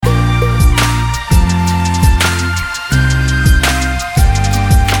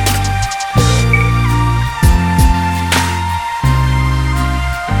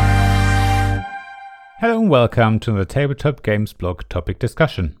welcome to the Tabletop Games blog topic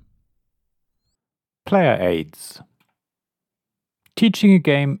discussion. Player aids. Teaching a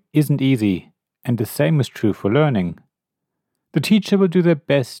game isn't easy, and the same is true for learning. The teacher will do their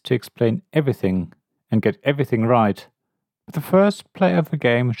best to explain everything and get everything right, but the first player of a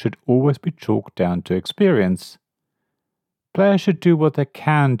game should always be chalked down to experience. Players should do what they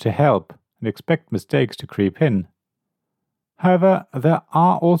can to help and expect mistakes to creep in. However, there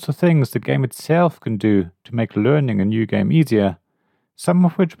are also things the game itself can do to make learning a new game easier, some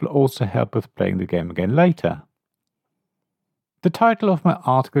of which will also help with playing the game again later. The title of my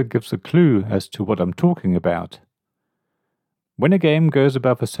article gives a clue as to what I'm talking about. When a game goes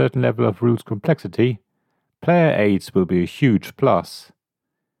above a certain level of rules complexity, player aids will be a huge plus.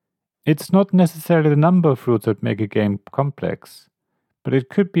 It's not necessarily the number of rules that make a game complex, but it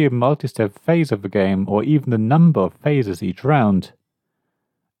could be a multi-step phase of a game or even the number of phases each round.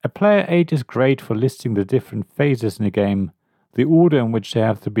 A player aid is great for listing the different phases in a game, the order in which they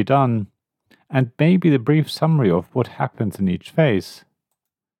have to be done, and maybe the brief summary of what happens in each phase.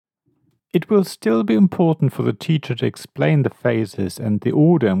 It will still be important for the teacher to explain the phases and the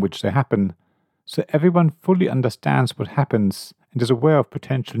order in which they happen, so everyone fully understands what happens and is aware of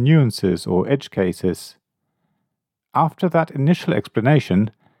potential nuances or edge cases. After that initial explanation,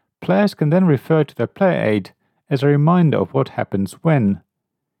 players can then refer to their player aid as a reminder of what happens when.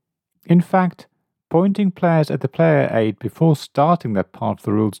 In fact, pointing players at the player aid before starting that part of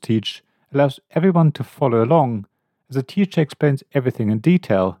the rules teach allows everyone to follow along, as the teacher explains everything in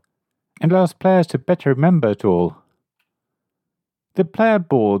detail, and allows players to better remember it all. The player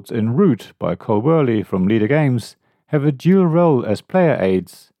boards in Root by Cole Worley from Leader Games have a dual role as player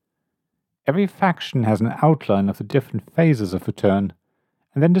aids. Every faction has an outline of the different phases of a turn,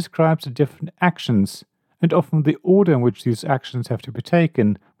 and then describes the different actions, and often the order in which these actions have to be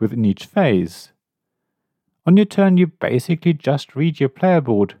taken within each phase. On your turn, you basically just read your player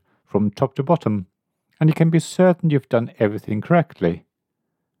board from top to bottom, and you can be certain you've done everything correctly.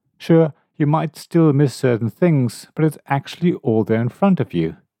 Sure, you might still miss certain things, but it's actually all there in front of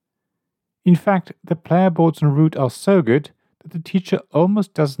you. In fact, the player boards in Root are so good that the teacher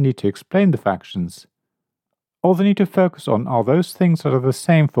almost doesn't need to explain the factions. All they need to focus on are those things that are the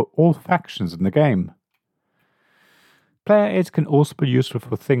same for all factions in the game. Player aids can also be useful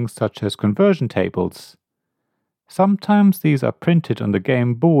for things such as conversion tables. Sometimes these are printed on the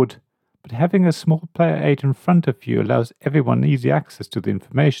game board, but having a small player aid in front of you allows everyone easy access to the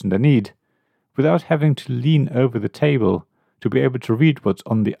information they need, without having to lean over the table to be able to read what's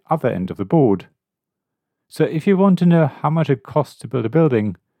on the other end of the board. So if you want to know how much it costs to build a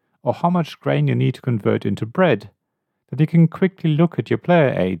building, or how much grain you need to convert into bread, then you can quickly look at your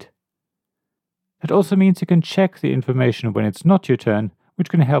player aid. That also means you can check the information when it's not your turn, which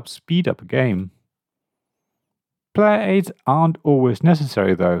can help speed up a game. Player aids aren't always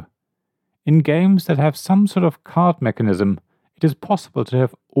necessary though. In games that have some sort of card mechanism, it is possible to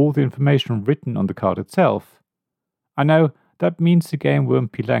have all the information written on the card itself. I know that means the game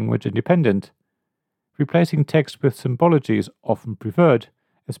won't be language independent. Replacing text with symbology is often preferred,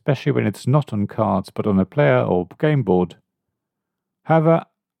 especially when it's not on cards but on a player or game board. However,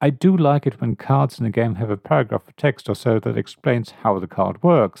 I do like it when cards in a game have a paragraph of text or so that explains how the card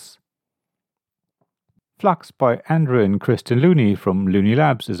works. Flux by Andrew and Kristen Looney from Looney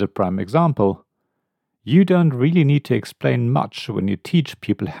Labs is a prime example. You don't really need to explain much when you teach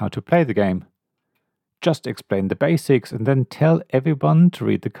people how to play the game. Just explain the basics and then tell everyone to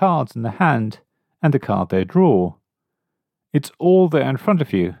read the cards in the hand and the card they draw. It's all there in front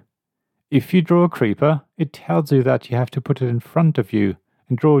of you. If you draw a creeper, it tells you that you have to put it in front of you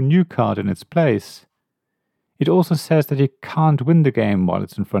and draw a new card in its place. It also says that you can't win the game while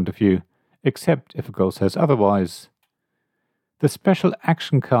it's in front of you, except if a goal says otherwise. The special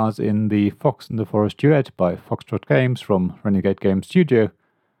action cards in the Fox and the Forest Duet by Foxtrot Games from Renegade Game Studio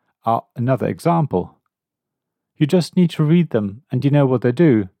are another example. You just need to read them and you know what they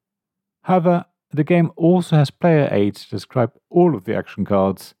do. However, the game also has player aids to describe all of the action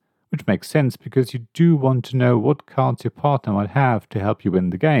cards, which makes sense because you do want to know what cards your partner might have to help you win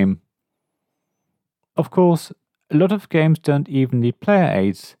the game. Of course, a lot of games don't even need player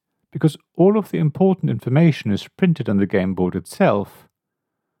aids, because all of the important information is printed on the game board itself.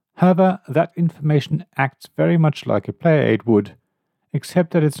 However, that information acts very much like a player aid would,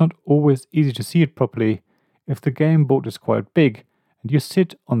 except that it's not always easy to see it properly if the game board is quite big and you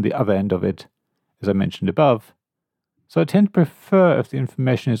sit on the other end of it, as I mentioned above. So I tend to prefer if the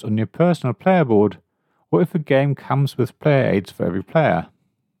information is on your personal player board, or if a game comes with player aids for every player.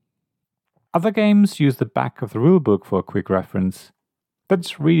 Other games use the back of the rulebook for a quick reference.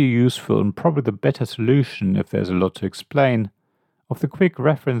 That's really useful and probably the better solution if there's a lot to explain, or if the quick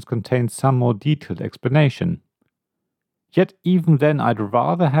reference contains some more detailed explanation. Yet even then I'd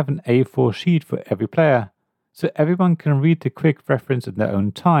rather have an A4 sheet for every player, so everyone can read the quick reference in their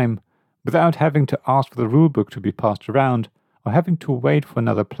own time, without having to ask for the rulebook to be passed around, or having to wait for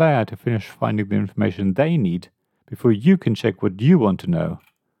another player to finish finding the information they need, before you can check what you want to know.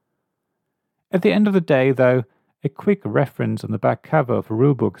 At the end of the day, though, a quick reference on the back cover of a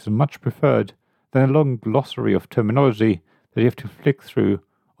rulebook is much preferred than a long glossary of terminology that you have to flick through,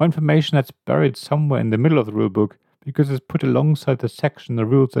 or information that's buried somewhere in the middle of the rulebook because it's put alongside the section the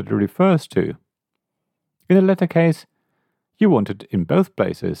rules that it refers to. In the latter case, you want it in both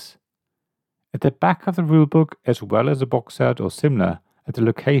places. At the back of the rulebook as well as a box art or similar at the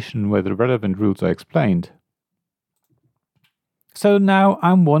location where the relevant rules are explained. So now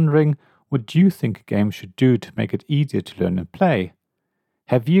I'm wondering what you think a game should do to make it easier to learn and play.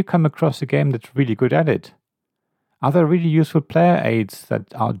 Have you come across a game that's really good at it? Are there really useful player aids that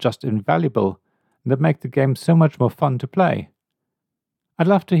are just invaluable and that make the game so much more fun to play? I'd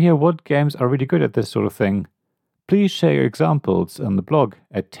love to hear what games are really good at this sort of thing. Please share your examples on the blog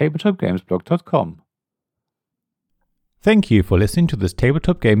at tabletopgamesblog.com. Thank you for listening to this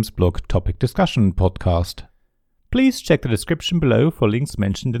Tabletop Games Blog topic discussion podcast. Please check the description below for links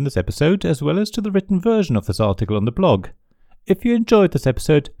mentioned in this episode, as well as to the written version of this article on the blog. If you enjoyed this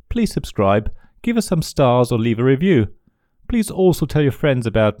episode, please subscribe, give us some stars or leave a review. Please also tell your friends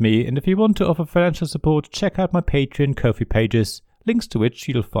about me, and if you want to offer financial support, check out my Patreon and Ko-fi pages, links to which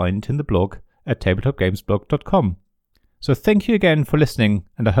you'll find in the blog at tabletopgamesblog.com. So thank you again for listening,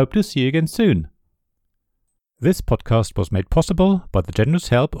 and I hope to see you again soon. This podcast was made possible by the generous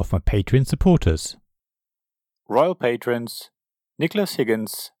help of my Patreon supporters. Royal Patrons Nicholas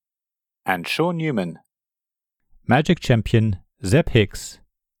Higgins and Sean Newman. Magic Champion Zeb Hicks.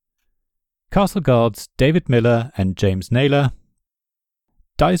 Castle Guards David Miller and James Naylor.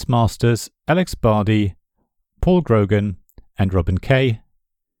 Dice Masters Alex Bardi, Paul Grogan and Robin Kay.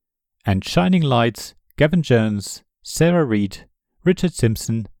 And Shining Lights Gavin Jones, Sarah Reed, Richard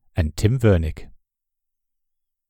Simpson and Tim Vernick.